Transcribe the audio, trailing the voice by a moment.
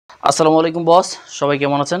আসসালামু আলাইকুম বস, সবাই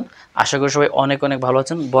কেমন আছেন? আশা করি সবাই অনেক অনেক ভালো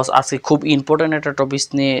আছেন। বস, আজকে খুব ইম্পর্ট্যান্ট একটা টপিক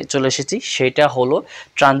নিয়ে চলে এসেছি, সেটা হলো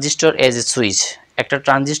ট্রানজিস্টর এজ এ সুইচ। একটা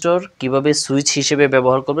ট্রানজিস্টর কিভাবে সুইচ হিসেবে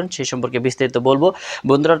ব্যবহার করবেন সেই সম্পর্কে বিস্তারিত বলবো।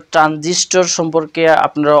 বন্ধুরা, ট্রানজিস্টর সম্পর্কে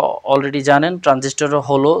আপনারা অলরেডি জানেন, ট্রানজিস্টর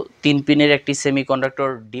হলো 3 পিনের একটি সেমিকন্ডাক্টর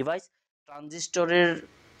ডিভাইস। ট্রানজিস্টরের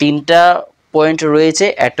 3টা পয়েন্ট রয়েছে,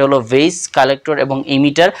 একটা হলো বেস, কালেক্টর এবং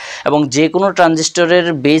ইমিটার। এবং যে কোনো ট্রানজিস্টরের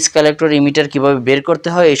বেস, কালেক্টর, ইমিটার কিভাবে বের করতে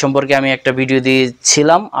হয় এই সম্পর্কে আমি একটা ভিডিও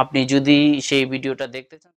দিয়েছিলাম। আপনি যদি সেই ভিডিওটা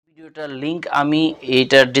দেখতে চান, ভিডিওটার লিঙ্ক আমি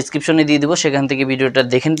এইটার ডিসক্রিপশনে দিয়ে দেবো, সেখান থেকে ভিডিওটা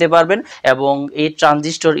দেখে নিতে পারবেন। এবং এই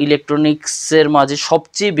ট্রানজিস্টর ইলেকট্রনিক্সের মাঝে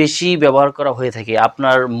সবচেয়ে বেশি ব্যবহার করা হয়ে থাকে।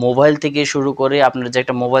 আপনার মোবাইল থেকে শুরু করে আপনার যে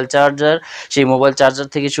একটা মোবাইল চার্জার, সেই মোবাইল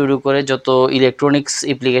চার্জার থেকে শুরু করে যত ইলেকট্রনিক্স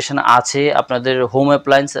অ্যাপ্লিকেশন আছে, আপনাদের হোম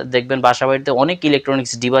অ্যাপ্লায়েন্স দেখবেন, বাসা বাড়িতে অনেক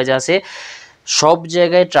ইলেকট্রনিক্স ডিভাইস আছে, সব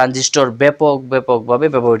জায়গায় ট্রানজিস্টর ব্যাপকভাবে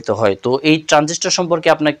ব্যবহৃত হয়। তো এই ট্রানজিস্টর সম্পর্কে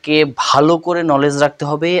আপনাকে ভালো করে নলেজ রাখতে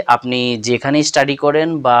হবে। আপনি যেখানেই স্টাডি করেন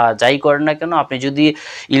বা যাই করেন না কেন, আপনি যদি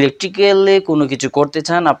ইলেকট্রিক্যালে কোনো কিছু করতে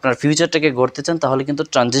চান, আপনার ফিউচারটাকে গড়তে চান, তাহলে কিন্তু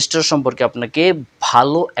ট্রানজিস্টর সম্পর্কে আপনাকে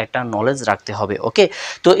ভালো একটা নলেজ রাখতে হবে। ওকে,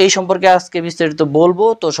 তো এই সম্পর্কে আজকে বিস্তারিত বলবো।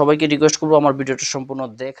 তো সবাইকে রিকোয়েস্ট করবো আমার ভিডিওটা সম্পূর্ণ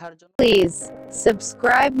দেখার জন্য। Please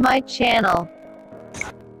subscribe my channel.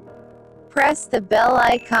 Press the bell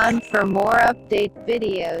icon for more update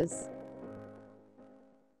videos.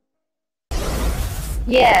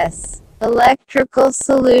 Yes, electrical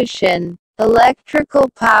solution. Electrical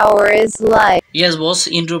power is life. Yes boss,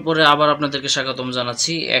 ইন্ট্রোর পরে আবার আপনাদেরকে স্বাগতম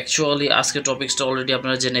জানাচ্ছি। অ্যাকচুয়ালি আজকে টপিকসটা অলরেডি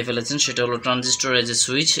আপনারা জেনে ফেলেছেন, সেটা হলো ট্রানজিস্টর এজ এ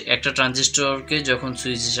সুইচ। একটা ট্রানজিস্টরকে যখন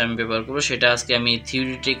সুইচ হিসেবে আমি ব্যবহার করবো, সেটা আজকে আমি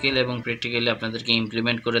থিওরিটিক্যাল এবং প্র্যাকটিক্যালি আপনাদেরকে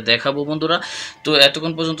ইমপ্লিমেন্ট করে দেখাবো বন্ধুরা। তো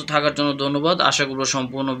এতক্ষণ পর্যন্ত থাকার জন্য ধন্যবাদ, আশা করব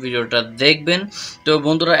সম্পূর্ণ ভিডিওটা দেখবেন। তো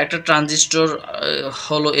বন্ধুরা, একটা ট্রানজিস্টর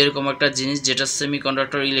হলো এরকম একটা জিনিস যেটা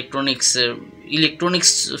সেমিকন্ডাক্টর ইলেকট্রনিক্স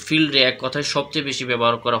ফিল্ডে এক কথায় সবচেয়ে বেশি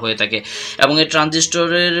ব্যবহার করা হয়ে থাকে। এবং এই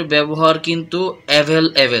ট্রানজিস্টরের ব্যবহার কিন্তু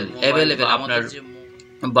অ্যাভেলেবেল। আপনার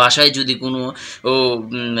বাসায় যদি কোনো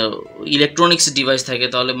ইলেকট্রনিক্স ডিভাইস থাকে,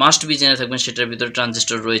 তাহলে মাস্ট বি জেনে থাকবেন সেটার ভিতরে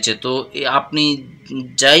ট্রানজিস্টর রয়েছে। তো আপনি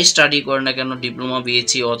যাই স্টাডি করেন না কেন, ডিপ্লোমা,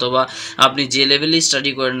 বিএসসি অথবা আপনি যে লেভেলেই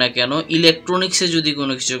স্টাডি করেন না কেন, ইলেকট্রনিক্সে যদি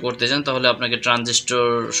কোনো কিছু করতে চান, তাহলে আপনাকে ট্রানজিস্টর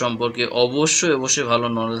সম্পর্কে অবশ্যই ভালো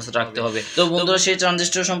নলেজ রাখতে হবে। তো বন্ধুরা, সেই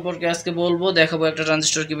ট্রানজিস্টর সম্পর্কে আজকে বলবো, দেখাবো একটা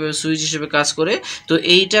ট্রানজিস্টর কীভাবে সুইচ হিসেবে কাজ করে। তো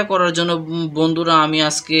এইটা করার জন্য বন্ধুরা আমি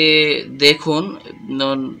আজকে দেখুন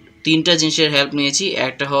 3টা জিনিসের হেল্প নিয়েছি।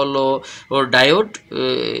 একটা হলো ওর ডায়োড,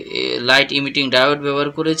 লাইট ইমিটিং ডায়োড ব্যবহার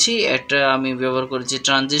করেছি। একটা আমি ব্যবহার করেছি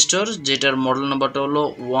ট্রানজিস্টর, যেটার মডেল নাম্বারটা হলো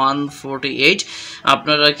 148।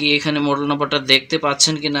 আপনারা কি এখানে মডেল নাম্বারটা দেখতে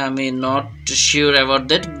পাচ্ছেন কিনা আমি not sure about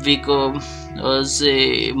that, because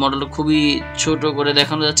মডেলটা খুবই ছোট করে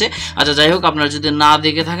দেখানো যাচ্ছে। আচ্ছা, যাই হোক, আপনারা যদি না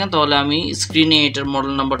দেখে থাকেন তাহলে আমি স্ক্রিনে এটার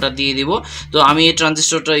মডেল নাম্বারটা দিয়ে দিব। তো আমি এই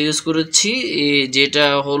ট্রানজিস্টরটা ইউজ করেছি, যেটা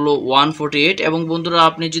হলো 148। এবং বন্ধুরা,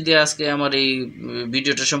 আপনি যদি আজকে আমার এই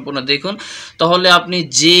ভিডিওটা সম্পূর্ণ দেখুন, তাহলে আপনি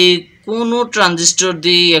যে কোনো ট্রানজিস্টর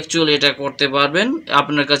দিয়ে অ্যাকচুয়ালি এটা করতে পারবেন।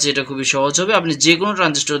 আপনার কাছে এটা খুবই সহজ হবে, আপনি যে কোনো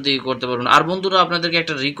ট্রানজিস্টর দিয়ে করতে পারবেন। আর বন্ধুরা, আপনাদেরকে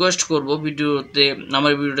একটা রিকোয়েস্ট করব,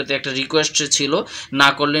 আমার ভিডিওতে একটা রিকোয়েস্ট ছিল, না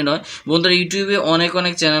করলে নয়। বন্ধুরা, ইউটিউবে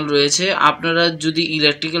অনেক চ্যানেল রয়েছে, আপনারা যদি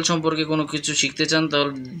ইলেকট্রিক্যাল সম্পর্কে কোনো কিছু শিখতে চান,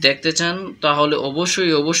 তাহলে দেখতে চান, তাহলে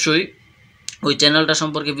অবশ্যই ওই চ্যানেলটা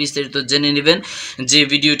সম্পর্কে বিস্তারিত জেনে নেবেন, যে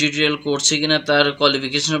ভিডিও টিউটোরিয়াল করছে কিনা তার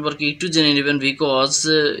কোয়ালিফিকেশন সম্পর্কে একটু জেনে নেবেন। বিকজ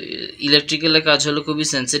ইলেকট্রিক্যালের কাজ হলো খুবই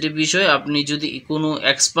সেন্সিটিভ বিষয়। আপনি যদি কোনো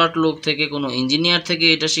এক্সপার্ট লোক থেকে, কোনো ইঞ্জিনিয়ার থেকে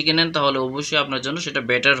এটা শিখে নেন, তাহলে অবশ্যই আপনার জন্য সেটা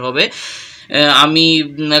বেটার হবে।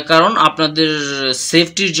 কারণ আপনাদের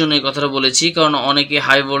সেফটির জন্য এই কথাটা বলেছি, কারণ অনেকে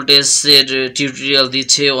হাই ভোল্টেজের টিউটোরিয়াল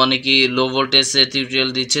দিচ্ছে, অনেকে লো ভোল্টেজের টিউটোরিয়াল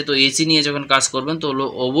দিচ্ছে। তো এসি নিয়ে যখন কাজ করবেন, তো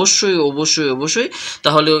অবশ্যই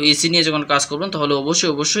তাহলে এসি নিয়ে যখন কাজ করবেন, তাহলে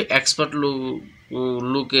অবশ্যই এক্সপার্ট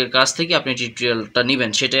লোকের কাছ থেকে আপনি টিউটোরিয়ালটা নেবেন,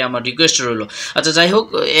 সেটাই আমার রিকোয়েস্ট রইল। আচ্ছা, যাই হোক,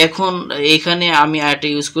 এখন এখানে আমি আরেকটা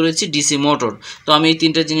ইউজ করেছি ডিসি মোটর। তো আমি এই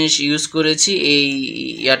 3টা জিনিস ইউজ করেছি এই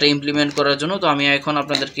ইয়াটা ইমপ্লিমেন্ট করার জন্য। তো আমি এখন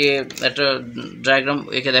আপনাদেরকে একটা ডায়াগ্রাম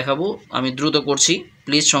এঁকে দেখাবো, আমি দ্রুত করছি,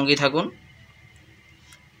 প্লিজ সঙ্গেই থাকুন।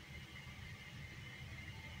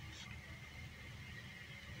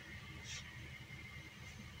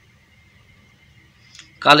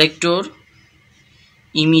 Collector,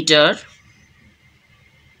 emitter,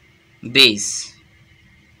 base.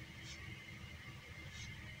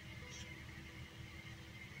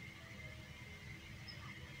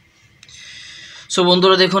 সো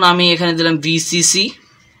বন্ধুরা, দেখুন আমি এখানে দিলাম ভিসিসি,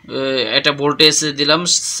 একটা ভোল্টেজ দিলাম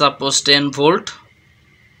সাপোজ 10 ভোল্ট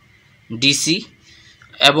ডিসি।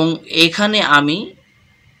 এবং এখানে আমি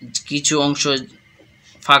কিছু অংশ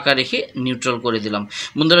ফাঁকা রেখে নিউট্রাল করে দিলাম।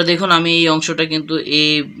 বন্ধুরা দেখুন আমি এই অংশটা কিন্তু এ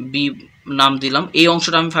বি নাম দিলাম। এই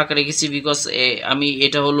অংশটা আমি ফাঁকা রেখেছি বিকজ আমি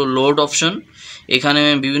এটা হলো লোড অপশন, এখানে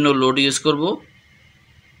আমি বিভিন্ন লোড ইউজ করব।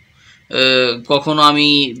 কখনো আমি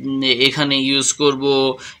এখানে ইউজ করব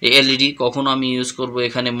এলইডি, কখনো আমি ইউজ করব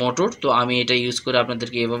এখানে মোটর। তো আমি এটা ইউজ করে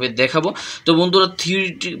আপনাদেরকে এভাবে দেখাবো। তো বন্ধুরা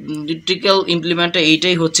থিওরিটিক্যাল ইমপ্লিমেন্টটা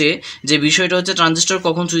এইটাই হচ্ছে যে বিষয়টা হচ্ছে ট্রানজিস্টর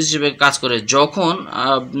কখন সুইচ হিসেবে কাজ করে, যখন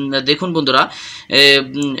দেখুন বন্ধুরা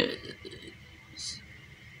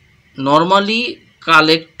নর্মালি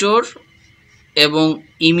কালেক্টর এবং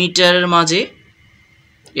ইমিটারের মাঝে,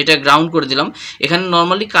 এটা গ্রাউন্ড করে দিলাম, এখানে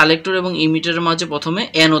নর্মালি কালেক্টর এবং ইমিটারের মাঝে প্রথমে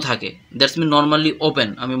এনও থাকে, দ্যাটস মিন নর্মালি ওপেন।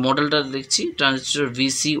 আমি মডেলটা দেখছি ট্রানজিস্টর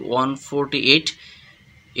VC148,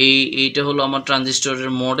 এইটা হলো আমার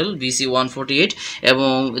ট্রানজিস্টরের মডেল VC148।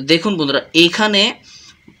 এবং দেখুন বন্ধুরা এখানে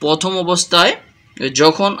প্রথম অবস্থায়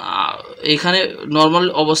যখন এখানে নর্মাল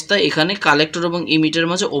অবস্থায় এখানে কালেক্টর এবং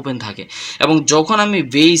ইমিটারের মাঝে ওপেন থাকে, এবং যখন আমি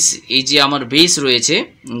বেস, এই যে আমার বেস রয়েছে,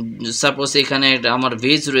 সাপোজ এখানে আমার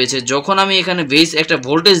বেস রয়েছে, যখন আমি এখানে বেস একটা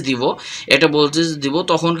ভোল্টেজ দিব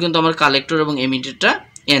তখন কিন্তু আমার কালেক্টর এবং ইমিটারটা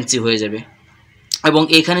এনসি হয়ে যাবে। এবং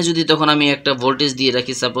এখানে যদি তখন আমি একটা ভোল্টেজ দিয়ে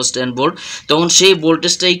রাখি সাপোজ 10 ভোল্ট, তখন সেই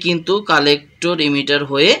ভোল্টেজটাই কিন্তু কালেক্টর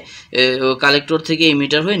থেকে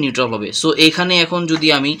ইমিটার হয়ে নিউট্রাল হবে। সো এখানে এখন যদি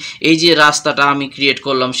আমি এই যে রাস্তাটা আমি ক্রিয়েট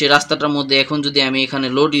করলাম, সেই রাস্তাটার মধ্যে এখন যদি আমি এখানে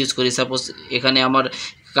লোড ইউজ করি, সাপোজ এখানে আমার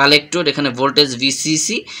কালেক্টর, এখানে ভোল্টেজ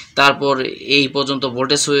ভিসিসি, তারপর এই পর্যন্ত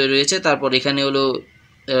ভোল্টেজ হয়ে রয়েছে, তারপর এখানে হলো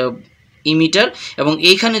ইমিটার, এবং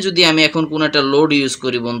এইখানে যদি আমি এখন কোনো একটা লোড ইউজ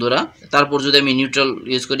করি বন্ধুরা, তারপর যদি আমি নিউট্রাল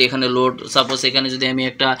ইউজ করি, এখানে লোড সাপোজ এখানে যদি আমি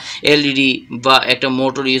একটা এলইডি বা একটা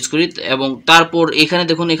মোটর ইউজ করি, এবং তারপর এখানে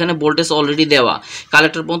দেখুন এখানে ভোল্টেজ অলরেডি দেওয়া,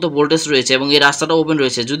 কালেক্টর পর্যন্ত ভোল্টেজ রয়েছে এবং এই রাস্তাটা ওপেন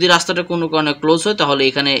রয়েছে। যদি রাস্তাটা কোনো কারণে ক্লোজ হয় তাহলে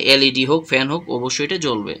এখানে এলইডি হোক ফ্যান হোক অবশ্যই এটা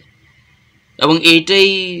জ্বলবে। এবং এইটাই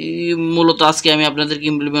মূলত আজকে আমি আপনাদেরকে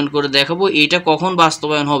ইমপ্লিমেন্ট করে দেখাবো। এটা কখন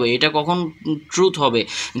বাস্তবায়ন হবে, এটা কখন ট্রুথ হবে,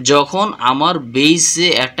 যখন আমার বেসে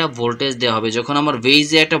একটা ভোল্টেজ দেওয়া হবে। যখন আমার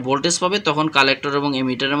বেসে একটা ভোল্টেজ পাবে তখন কালেক্টর এবং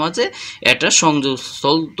এমিটারের মাঝে একটা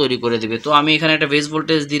সংযোগস্থল তৈরি করে দেবে। তো আমি এখানে একটা বেস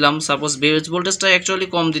ভোল্টেজ দিলাম, সাপোজ বেস ভোল্টেজটা অ্যাকচুয়ালি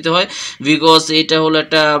কম দিতে হয় বিকজ এটা হলো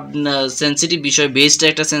একটা সেন্সিটিভ বিষয়, বেসটা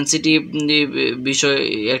একটা সেন্সিটিভ বিষয়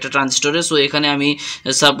একটা ট্রানজিস্টরে। সো এখানে আমি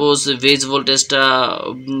সাপোজ বেস ভোল্টেজটা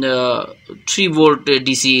 3 ভোল্ট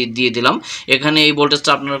ডিসি দিয়ে দিলাম। এখানে এই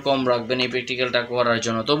ভোল্টেজটা আপনারা কম রাখবেন এই প্র্যাকটিক্যালটা করার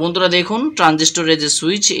জন্য। তো বন্ধুরা দেখুন ট্রানজিস্টরের যে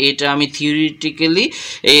সুইচ, এটা আমি থিওরিটিক্যালি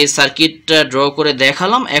এই সার্কিটটা ড্র করে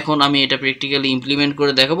দেখালাম, এখন আমি এটা প্র্যাকটিক্যালি ইমপ্লিমেন্ট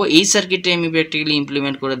করে দেখাবো। এই সার্কিটটা আমি প্র্যাকটিক্যালি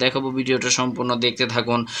ইমপ্লিমেন্ট করে দেখাবো, ভিডিওটা সম্পূর্ণ দেখতে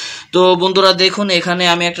থাকুন। তো বন্ধুরা দেখুন এখানে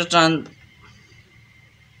আমি একটা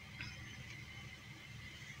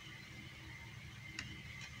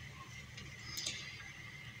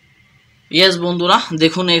ইয়েস বন্ধুরা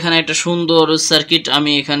দেখুন এখানে একটা সুন্দর সার্কিট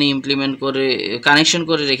আমি এখানে ইমপ্লিমেন্ট করে কানেকশন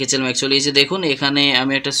করে রেখেছিলাম। অ্যাকচুয়ালি এই যে দেখুন এখানে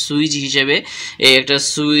আমি একটা সুইচ হিসেবে একটা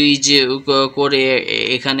সুইচ করে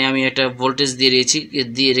এখানে আমি একটা ভোল্টেজ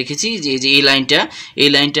দিয়ে রেখেছি যে এই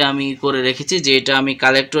লাইনটা আমি করে রেখেছি, যে এটা আমি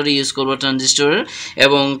কালেক্টরে ইউজ করবো ট্রানজিস্টরের।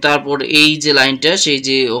 এবং তারপর এই যে লাইনটা, সেই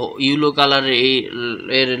যে ইয়েলো কালারের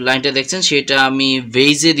এর লাইনটা দেখছেন, সেটা আমি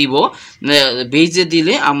বেজে দিব। বেজে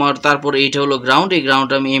দিলে আমার তারপর এইটা হলো গ্রাউন্ড, এই গ্রাউন্ড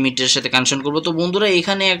আমি এমিটারের সাথে কানেকশন করব। তো বন্ধুরা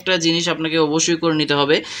এখানে একটা জিনিস আপনাকে অবশ্যই করে নিতে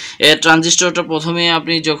হবে, ট্রানজিস্টরটা প্রথমে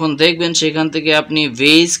আপনি যখন দেখবেন সেখান থেকে আপনি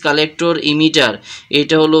বেস, কালেক্টর, ইমিটার,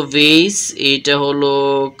 এটা হলো বেস, এটা হলো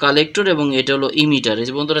কালেক্টর এবং এটা হলো ইমিটার। এই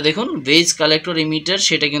যে বন্ধুরা দেখুন বেস, কালেক্টর, ইমিটার,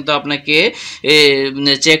 সেটা কিন্তু আপনাকে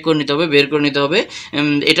চেক করে নিতে হবে, বের করে নিতে হবে।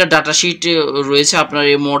 এটা ডাটা শিট রয়েছে, আপনার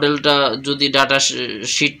এই মডেলটা যদি ডাটা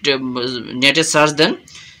শিট নেটে সার্চ দেন,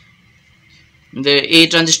 এই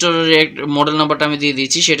ট্রানজিস্টরের মডেল নাম্বারটা আমি দিয়ে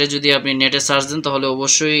দিচ্ছি, সেটা যদি আপনি নেটে সার্চ দেন তাহলে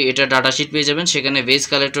অবশ্যই এটা ডাটা শিট পেয়ে যাবেন। সেখানে বেস,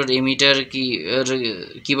 কালেক্টর, ইমিটার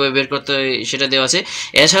কীভাবে বের করতে হয় সেটা দেওয়া আছে।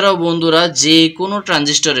 এছাড়াও বন্ধুরা যে কোনো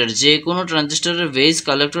ট্রানজিস্টরের বেস,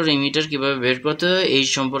 কালেক্টর, ইমিটার কীভাবে বের করতে হয় এই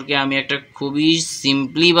সম্পর্কে আমি একটা খুবই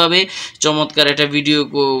সিম্পলিভাবে চমৎকার একটা ভিডিও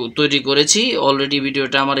তৈরি করেছি। অলরেডি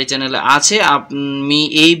ভিডিওটা আমার এই চ্যানেলে আছে, আমি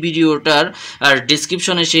এই ভিডিওটার আর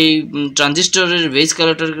ডিসক্রিপশনে সেই ট্রানজিস্টরের বেস,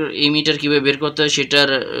 কালেক্টর, ইমিটার কীভাবে বের করতে হয় সেটার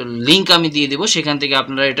লিঙ্ক আমি দিয়ে দেবো, সেখান থেকে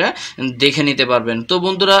আপনারা এটা দেখে নিতে পারবেন। তো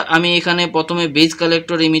বন্ধুরা আমি এখানে প্রথমে বেস,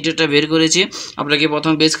 কালেক্টর, ইমিটারটা বের করেছি। আপনাকে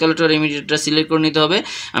প্রথমে বেস, কালেক্টর, ইমিটারটা সিলেক্ট করে নিতে হবে।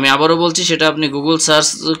 আমি আবারও বলছি সেটা আপনি গুগল সার্চ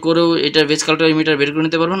করেও এটা বেস, কালেক্টর, ইমিটার বের করে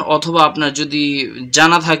নিতে পারবেন, অথবা আপনার যদি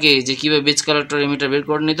জানা থাকে যে কীভাবে বেস, কালেক্টর, ইমিটার বের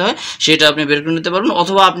করে নিতে হয় সেটা আপনি বের করে নিতে পারবেন,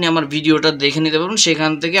 অথবা আপনি আমার ভিডিওটা দেখে নিতে পারবেন,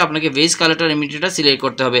 সেখান থেকে আপনাকে বেস, কালেক্টর, ইমিটারটা সিলেক্ট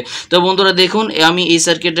করতে হবে। তো বন্ধুরা দেখুন আমি এই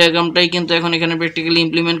সার্কিট ডায়াগ্রামটাই কিন্তু এখন এখানে প্র্যাকটিক্যালি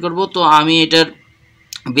ইমপ্লিমেন্ট করব। তো আমি এটার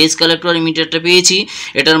বেস কালেক্টর ইমিটারটা পেয়েছি,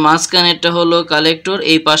 এটার মাঝখানেরটা হলো কালেক্টর,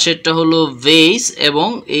 এই পাশেরটা হলো বেস এবং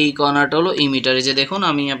এই কর্নারটা হলো ইমিটার। এই যে দেখুন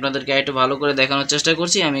আমি আপনাদেরকে একটু ভালো করে দেখানোর চেষ্টা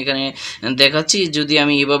করছি, আমি এখানে দেখাচ্ছি। যদি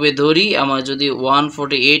আমি এভাবে ধরি, আমার যদি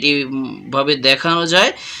 148 এইভাবে দেখানো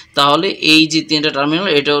যায়, তাহলে এই যে তিনটা টার্মিনাল,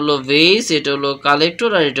 এটা হলো বেস, এটা হলো কালেক্টর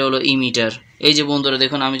আর এটা হলো ইমিটার। এই যে বন্ধুরা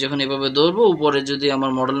দেখুন, আমি যখন এভাবে ধরবো, উপরে যদি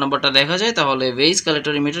আমার মডেল নাম্বারটা দেখা যায়, তাহলে বেস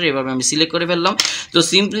কালেক্টর ইমিটার এভাবে আমি সিলেক্ট করে ফেললাম। তো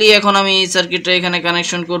সিম্পলি এখন আমি এই সার্কিটটা এখানে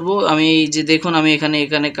কানেকশন করব। আমি এই যে দেখুন আমি এখানে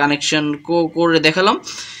কানেকশন করে দেখালাম।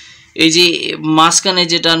 এই যে মাঝখানে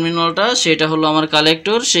যে টার্মিনালটা, সেটা হলো আমার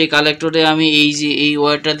কালেক্টর। সেই কালেক্টরে আমি এই যে এই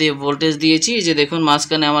ওয়্যারটা দিয়ে ভোল্টেজ দিয়েছি। এই যে দেখুন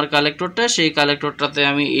মাঝখানে আমার কালেক্টরটা, সেই কালেক্টরটাতে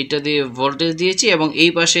আমি এইটা দিয়ে ভোল্টেজ দিয়েছি। এবং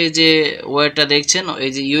এই পাশে যে ওয়্যারটা দেখছেন,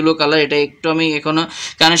 এই যে ইয়েলো কালার, এটা একটু আমি এখনো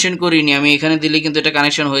কানেকশন করিনি, আমি এখানে দিলে কিন্তু এটা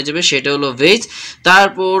কানেকশন হয়ে যাবে, সেটা হলো ভেজ।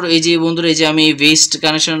 তারপর এই যে বন্ধুরা, এই যে আমি এই ভেস্ট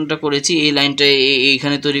কানেকশনটা করেছি, এই লাইনটা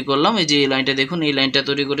এইখানে তৈরি করলাম। এই যে এই লাইনটা দেখুন, এই লাইনটা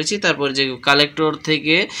তৈরি করেছি। তারপর যে কালেক্টর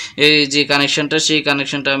থেকে এই যে কানেকশনটা, সেই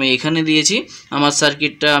কানেকশনটা আমি এখানে দিয়েছি। আমার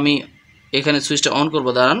সার্কিটটা আমি এখানে সুইচটা অন করব,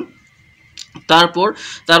 দাঁড়ান।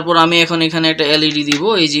 তারপর আমি এখন এখানে একটা এলইডি দিব।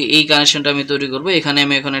 এই যে এই কানেকশনটা আমি তৈরি করব, এখানে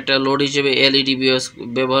আমি এখন একটা লোড হিসেবে এলইডি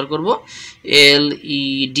ব্যবহার করব।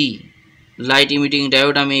 এলইডি, লাইট ইমিটিং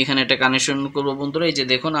ডায়োড, আমি এখানে একটা কানেকশন করব বন্ধুরা। এই যে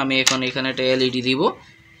দেখুন আমি এখন এখানে একটা এলইডি দিব।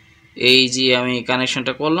 এই যে আমি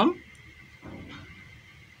কানেকশনটা করলাম।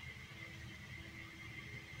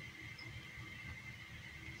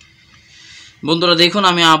 বন্ধুরা দেখুন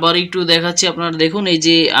আমি আবার একটু দেখাচ্ছি, আপনারা দেখুন। এই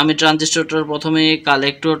যে আমি ট্রানজিস্টরটার প্রথমে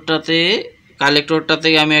কালেক্টরটাতে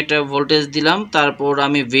আমি একটা ভোল্টেজ দিলাম। তারপর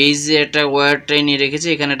আমি বেজে একটা ওয়্যার নিয়ে রেখেছি,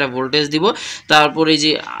 এখানে একটা ভোল্টেজ দিব। তারপর এই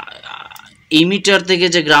যে ইমিটার থেকে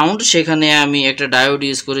যে গ্রাউন্ড, সেখানে আমি একটা ডায়োড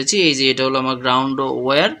ইউজ করেছি। এই যে এটা হলো আমার গ্রাউন্ড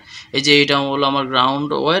ওয়্যার, এই যে এটা হলো আমার গ্রাউন্ড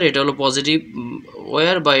ওয়্যার, এটা হলো পজিটিভ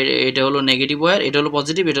ওয়্যার বা এটা হলো নেগেটিভ ওয়্যার, এটা হলো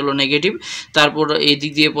পজিটিভ, এটা হলো নেগেটিভ। তারপর এই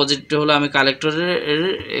দিক দিয়ে পজিটিভটা হলো আমি কালেক্টরের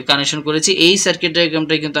কানেকশন করেছি। এই সার্কিট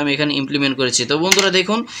ডায়াগ্রামটাই কিন্তু আমি এখানে ইমপ্লিমেন্ট করেছি। তো বন্ধুরা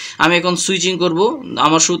দেখুন আমি এখন সুইচিং করব।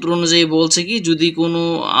 আমার সূত্র অনুযায়ী বলছে কি, যদি কোনো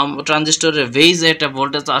ট্রানজিস্টরের ভেজ একটা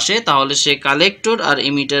ভোল্টেজ আসে, তাহলে সে কালেক্টর আর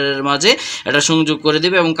ইমিটারের মাঝে এটা সংযোগ করে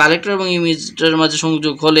দেবে, এবং কালেক্টর এবং ইমিটারের মাঝে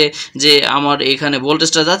সংযোগ হলে যে আমার এখানে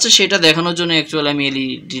ভোল্টেজটা যাচ্ছে, সেটা দেখানোর জন্য অ্যাকচুয়ালি আমি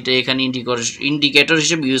এলইডিটা এখানে ইন্ডিকেটর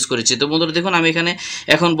হিসেবে ইউজ করেছি। তো বন্ধুরা দেখুন আমি এখানে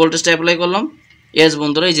এখন ভোল্টেজটা অ্যাপ্লাই করলাম। এস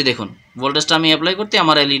বন্ধুরা, এই যে দেখুন ভোল্টেজটা আমি অ্যাপ্লাই করতে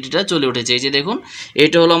আমার এলইডিটা জ্বলে উঠেছে। এই যে দেখুন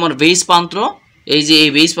এটা হলো আমার বেস প্রান্ত। এই যে এই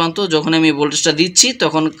বেস প্রান্ত, যখন আমি ভোল্টেজটা দিচ্ছি,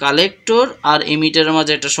 তখন কালেক্টর আর এমিটারের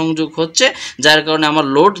মাঝে একটা সংযোগ হচ্ছে, যার কারণে আমার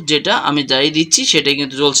লোড যেটা আমি যাই দিচ্ছি সেটাই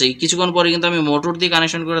কিন্তু জ্বলছে। কিছুক্ষণ পরে কিন্তু আমি মোটর দিয়ে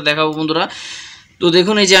কানেকশন করে দেখাবো বন্ধুরা। তো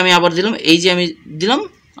দেখুন এই যে আমি আবার দিলাম, এই যে আমি দিলাম,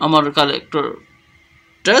 আমার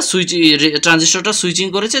কালেক্টরটা ট্রানজিস্টরটা সুইচিং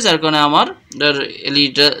করেছে, যার কারণে আমার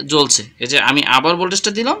এলইডিটা জ্বলছে। এই যে আমি আবার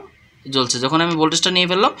ভোল্টেজটা দিলাম, জ্বলছে। যখন আমি ভোল্টেজটা নিয়ে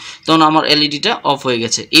ফেললাম, তখন আমার এলইডিটা অফ হয়ে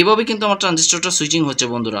গেছে। এইভাবে কিন্তু আমার ট্রানজিস্টরটা সুইচিং হচ্ছে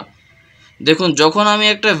বন্ধুরা। দেখুন যখন আমি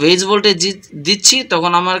একটা ভেজ ভোল্টেজ দিচ্ছি,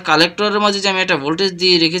 তখন আমার কালেক্টরের মাঝে যে আমি একটা ভোল্টেজ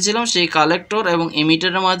দিয়ে রেখেছিলাম, সেই কালেক্টর এবং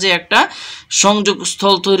এমিটারের মাঝে একটা সংযোগ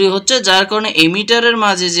স্থল তৈরি হচ্ছে, যার কারণে এমিটারের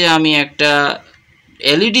মাঝে যে আমি একটা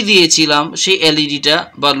এলইডি দিয়েছিলাম, সেই এলইডিটা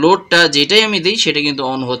বা লোডটা যেটাই আমি দিই, সেটা কিন্তু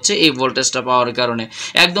অন হচ্ছে এই ভোল্টেজটা পাওয়ার কারণে।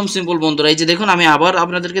 একদম সিম্পল বন্ধুরা। এই যে দেখুন আমি আবার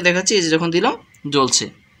আপনাদেরকে দেখাচ্ছি, এই যে যখন দিলাম জ্বলছে,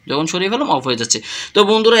 যখন সরিয়ে ফেলাম অফ হয়ে যাচ্ছে। তো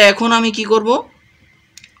বন্ধুরা এখন আমি কি করব,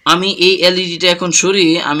 আমি এই এলইডিটা এখন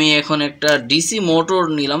সরিয়ে আমি এখন একটা ডিসি মোটর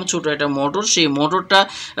নিলাম, ছোট একটা মোটর। সেই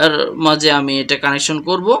মোটরটার মাঝে আমি এটা কানেকশন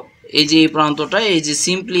করব। এই যে এই প্রান্তটা, এই যে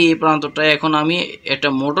সিম্পলি এই প্রান্তটা এখন আমি একটা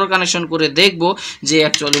মোটর কানেকশন করে দেখব যে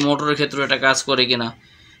অ্যাকচুয়ালি মোটরের ক্ষেত্রে এটা কাজ করে কিনা।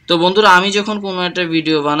 তো বন্ধুরা আমি যখন কোনো একটা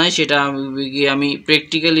ভিডিও বানাই, সেটা আমি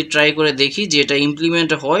প্র্যাকটিক্যালি ট্রাই করে দেখি যে এটা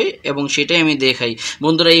ইমপ্লিমেন্ট হয়, এবং সেটাই আমি দেখাই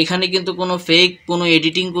বন্ধুরা। এখানে কিন্তু কোনো ফেক কোনো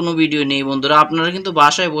এডিটিং কোনো ভিডিও নেই বন্ধুরা। আপনারা কিন্তু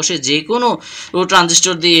বাসায় বসে যে কোনো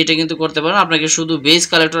ট্রানজিস্টর দিয়ে এটা কিন্তু করতে পারেন। আপনাকে শুধু বেস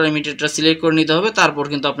কালেক্টর এমিটারটা সিলেক্ট করে নিতে হবে, তারপর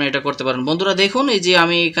কিন্তু আপনি এটা করতে পারেন বন্ধুরা। দেখুন এই যে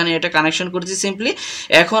আমি এখানে এটা কানেকশন করেছি সিম্পলি।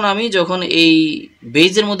 এখন আমি যখন এই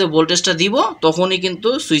বেজের মধ্যে ভোল্টেজটা দিব, তখনই কিন্তু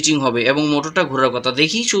সুইচিং হবে এবং মোটরটা ঘোরার কথা।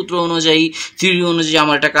 দেখি সূত্র অনুযায়ী, থিওরি অনুযায়ী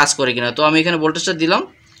আমার এটা কাজ করে কিনা। তো আমি এখানে ভোল্টেজটা দিলাম,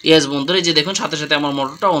 ইয়েস বন্ধুরা, এই যে দেখুন সাথে সাথে আমার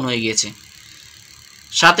মোটরটা অন হয়ে গিয়েছে,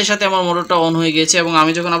 আমার মোটরটা অন হয়ে গেছে। এবং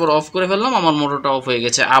আমি যখন আবার অফ করে ফেললাম, আমার মোটরটা অফ হয়ে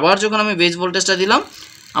গেছে। আবার যখন আমি বেস ভোল্টেজটা দিলাম,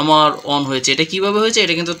 আমার অন হয়েছে। এটা কিভাবে হয়েছে,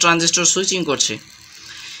 এটা কিন্তু ট্রানজিস্টর সুইচিং করছে।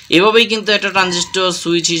 এভাবেই কিন্তু একটা ট্রানজিস্টর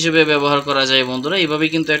সুইচ হিসেবে ব্যবহার করা যায় বন্ধুরা। এভাবেই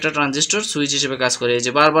কিন্তু একটা ট্রানজিস্টর সুইচ হিসেবে কাজ করে। এই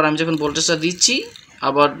যে বারবার আমি যখন ভোল্টেজটা দিচ্ছি,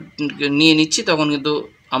 আবার নিয়ে নিচ্ছি, তখন কিন্তু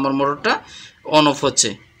আমার মোটরটা অন অফ হচ্ছে।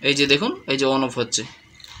 এই যে দেখুন, এই যে অন অফ হচ্ছে।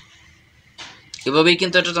 এভাবেই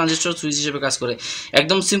কিন্তু একটা ট্রানজিস্টর সুইচ হিসেবে কাজ করে।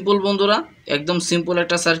 একদম সিম্পল বন্ধুরা, একদম সিম্পল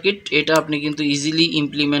একটা সার্কিট। এটা আপনি কিন্তু ইজিলি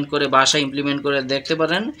ইমপ্লিমেন্ট করে বাসায় ইমপ্লিমেন্ট করে দেখতে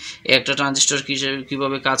পারেন। একটা ট্রানজিস্টর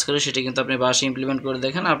কীভাবে কাজ করে সেটা কিন্তু আপনি বাসায় ইমপ্লিমেন্ট করে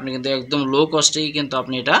দেখেন, আপনি কিন্তু একদম লো কস্টেই কিন্তু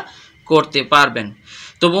আপনি এটা করতে পারবেন।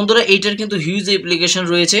 তো বন্ধুরা এইটার কিন্তু হিউজ অ্যাপ্লিকেশন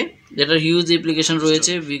রয়েছে, যেটার হিউজ অ্যাপ্লিকেশন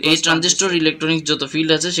রয়েছে। এই ট্রানজিস্টর ইলেকট্রনিক্স যত ফিল্ড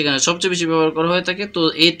আছে সেখানে সবচেয়ে বেশি ব্যবহার করা হয়ে থাকে। তো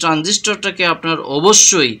এই ট্রানজিস্টরটাকে আপনার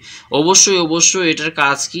অবশ্যই অবশ্যই অবশ্যই এটার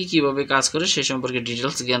কাজ কি, কিভাবে কাজ করে সে সম্পর্কে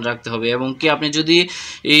ডিটেলস জ্ঞান রাখতে হবে। এবং কি আপনি যদি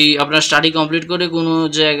এই আপনার স্টাডি কমপ্লিট করে কোনো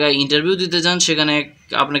জায়গায় ইন্টারভিউ দিতে যান, সেখানে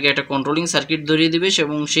আপনাকে একটা কন্ট্রোলিং সার্কিট ধরিয়ে দিবে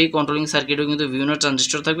এবং সেই কন্ট্রোলিং সার্কিটও কিন্তু বিভিন্ন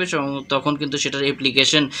ট্রানজিস্টর থাকবে, তখন কিন্তু সেটার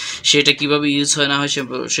অ্যাপ্লিকেশন, সেটা কিভাবে ইউজ হয় না হয়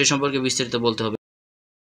সে সম্পর্কে বিস্তারিত বলতে হবে।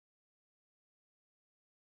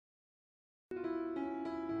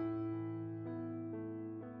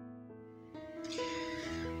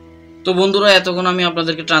 তো বন্ধুরা এতক্ষণ আমি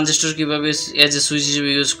আপনাদেরকে ট্রানজিস্টর কীভাবে এজ এ সুইচ হিসেবে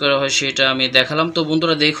ইউজ করা হয় সেটা আমি দেখালাম। তো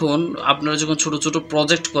বন্ধুরা দেখুন, আপনারা যখন ছোট ছোট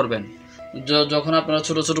প্রজেক্ট করবেন, যখন আপনারা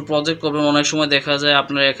ছোট ছোট প্রজেক্ট করবেন, অনেক সময় দেখা যায়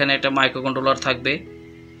আপনার এখানে একটা মাইক্রো কন্ট্রোলার থাকবে,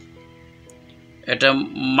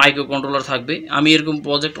 আমি এরকম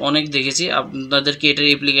প্রজেক্ট অনেক দেখেছি। আপনাদেরকে এটার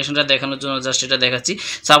অ্যাপ্লিকেশনটা দেখানোর জন্য জাস্ট এটা দেখাচ্ছি।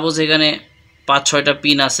 সাপোজ এখানে 5-6টা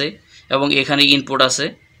পিন আছে এবং এখানে ইনপুট আছে,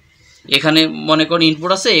 এখানে মনে করেন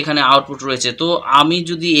ইনপুট আছে, এখানে আউটপুট রয়েছে। তো আমি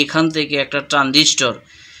যদি এখান থেকে একটা ট্রানজিস্টর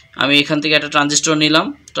নিলাম,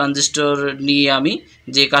 ট্রানজিস্টর নিয়ে আমি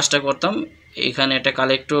যে কাজটা করতাম, এখানে একটা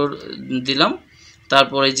কালেক্টর দিলাম,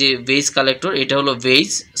 তারপরে যে বেস কালেক্টর, এটা হলো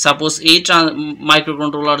বেস। সাপোজ এই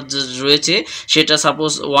মাইক্রোকন্ট্রোলার রয়েছে সেটা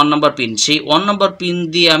সাপোজ 1 নাম্বার পিন, সেই 1 নাম্বার পিন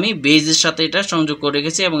দিয়ে আমি বেসের সাথে এটা সংযোগ করে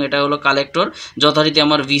রেখেছি এবং এটা হলো কালেক্টর, যথারীতি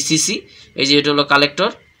আমার ভিসিসি। এই যে এটা হলো কালেক্টর,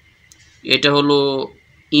 এটা হলো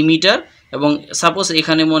ইমিটার। এবং সাপোজ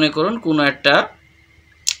এখানে মনে করুন কোনো একটা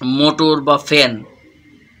মোটর বা ফ্যান,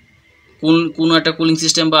 কোনো একটা কুলিং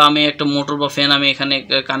সিস্টেম বা আমি একটা মোটর বা ফ্যান আমি এখানে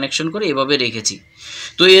কানেকশন করে এভাবে রেখেছি।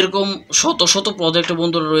 তো এরকম শত শত প্রজেক্ট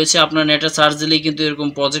বন্ধুরা রয়েছে, আপনার নেটে সার্চ দিলেই কিন্তু এরকম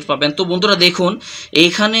প্রজেক্ট পাবেন। তো বন্ধুরা দেখুন,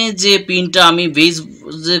 এইখানে যে পিনটা আমি বেস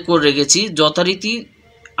করে রেখেছি, যথারীতি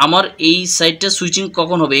আমার এই সাইডটা সুইচিং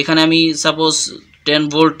কখন হবে, এখানে আমি সাপোজ 10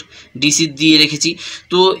 ভোল্ট ডিসি দিয়ে রেখেছি।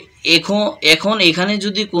 তো এখন এখানে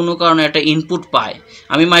যদি কোনো কারণে একটা ইনপুট পায়,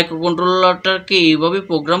 আমি মাইক্রোকন্ট্রোলারটাকে এইভাবে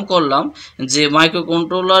প্রোগ্রাম করলাম যে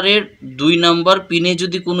মাইক্রোকন্ট্রোলারের 2 নাম্বার পিনে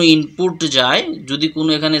যদি কোনো ইনপুট যায়, যদি কোনো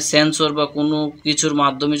এখানে সেন্সর বা কোনো কিছুর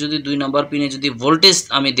মাধ্যমে যদি 2 নাম্বার পিনে যদি ভোল্টেজ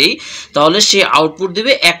আমি দেই, তাহলে সে আউটপুট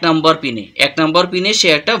দেবে 1 নাম্বার পিনে সে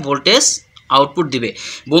একটা ভোল্টেজ আউটপুট দিবে।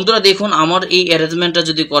 বন্ধুরা দেখুন, আমার এই অ্যারেঞ্জমেন্টটা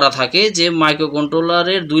যদি করা থাকে যে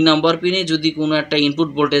মাইক্রোকন্ট্রোলারের 2 নাম্বার পিনে যদি কোনো একটা ইনপুট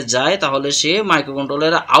ভোল্টেজ যায়, তাহলে সে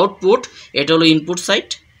মাইক্রোকন্ট্রোলারের আউটপুট, এটা হলো ইনপুট সাইড,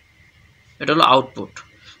 এটা হলো আউটপুট,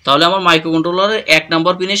 তাহলে আমার মাইক্রোকন্ট্রোলারের 1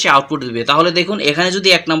 নাম্বার পিনে সে আউটপুট দিবে। তাহলে দেখুন এখানে যদি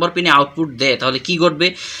 1 নাম্বার পিনে আউটপুট দেয় তাহলে কি ঘটবে।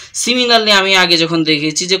 সিমিলারলি আমি আগে যখন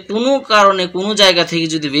দেখেছি যে কোনো কারণে কোনো জায়গা থেকে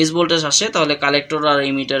যদি বেস ভোল্টেজ আসে, তাহলে কালেক্টর আর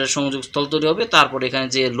ইমিটারের সংযোগস্থল তৈরি হবে, তারপর এখানে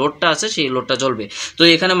যে লোডটা আছে সেই লোডটা জ্বলবে। তো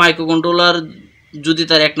এখানে মাইক্রোকন্ট্রোলার যদি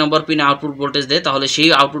তার 1 নাম্বার পিনে আউটপুট ভোল্টেজ দেয়, তাহলে সেই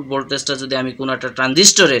আউটপুট ভোল্টেজটা যদি আমি কোনো একটা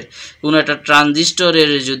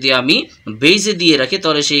ট্রানজিস্টরের যদি আমি বেসে দিয়ে রাখি,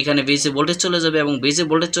 তাহলে সেইখানে বেসে ভোল্টেজ চলে যাবে এবং বেসে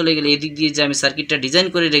ভোল্টেজ চলে গেলে এদিক দিয়ে যে আমি সার্কিটটা ডিজাইন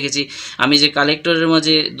করে রেখেছি, আমি যে কালেক্টরের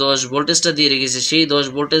মাঝে 10 ভোল্টেজটা দিয়ে রেখেছি, সেই 10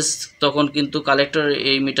 ভোল্টেজ তখন কিন্তু কালেক্টর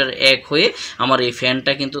মিটার 1 হয়ে আমার এই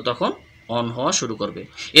ফ্যানটা কিন্তু তখন অন হওয়া শুরু করবে।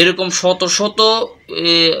 এরকম শত শত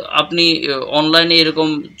আপনি অনলাইনে এরকম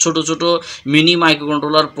ছোট ছোট মিনি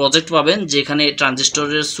মাইক্রোকন্ট্রোলার প্রজেক্ট পাবেন, যেখানে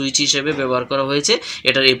ট্রানজিস্টরের সুইচ হিসেবে ব্যবহার করা হয়েছে,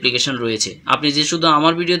 এটার অ্যাপ্লিকেশন রয়েছে। আপনি যে শুধু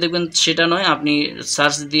আমার ভিডিও দেখবেন সেটা নয়, আপনি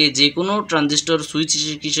সার্চ দিয়ে যে কোনো ট্রানজিস্টর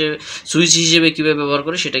সুইচ হিসেবে কীভাবে ব্যবহার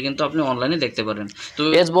করে সেটা কিন্তু আপনি অনলাইনে দেখতে পারেন। তো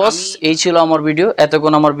বস, এই ছিল আমার ভিডিও।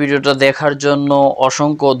 এতক্ষণ আমার ভিডিওটা দেখার জন্য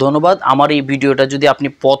অসংখ্য ধন্যবাদ। আমার এই ভিডিওটা যদি আপনি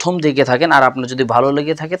প্রথম দেখে থাকেন আর আপনার যদি ভালো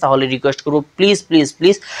লেগে থাকে, তাহলে রিকোয়েস্ট করব প্লিজ প্লিজ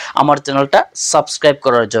প্লিজ আমার চ্যানেলটা সাবস্ক্রাইব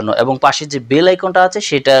করার জন্য এবং পাশে যে বেল আইকনটা আছে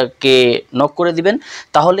সেটাকে নক করে দিবেন,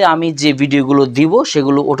 তাহলে আমি যে ভিডিওগুলো দিব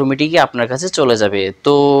সেগুলো অটোমেটিকই আপনার কাছে চলে যাবে।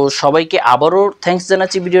 তো সবাইকে আবারও থ্যাঙ্কস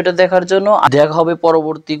জানাচ্ছি ভিডিওটা দেখার জন্য। দেখা হবে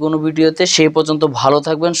পরবর্তী কোনো ভিডিওতে, সেই পর্যন্ত ভালো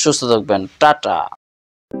থাকবেন, সুস্থ থাকবেন, টাটা।